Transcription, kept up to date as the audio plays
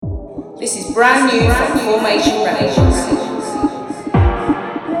This is brand new from Formation Records.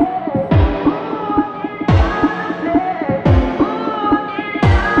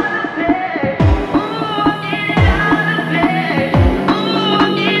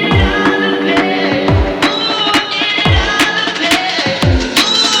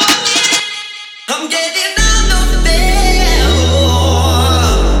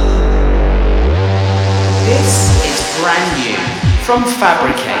 From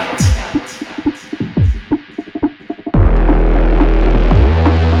Fabric8.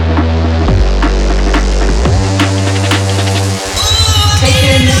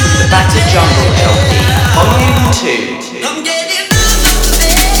 Taken the Battered Jungle LP, Volume 2.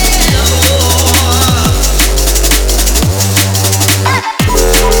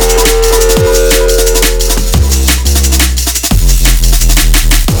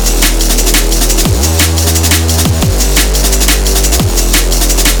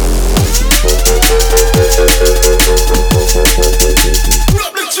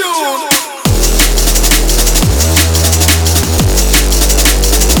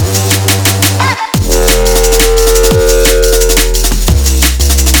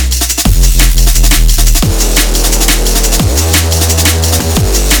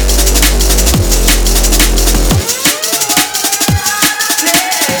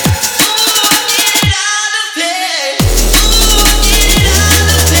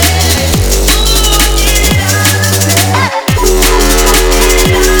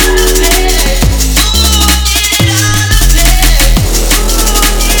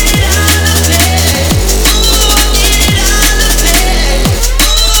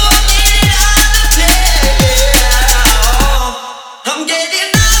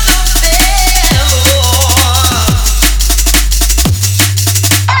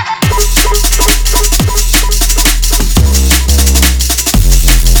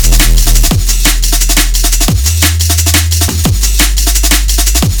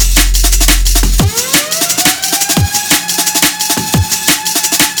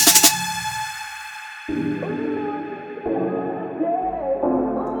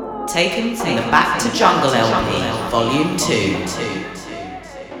 Taken from the Back to Jungle LP, Volume 2.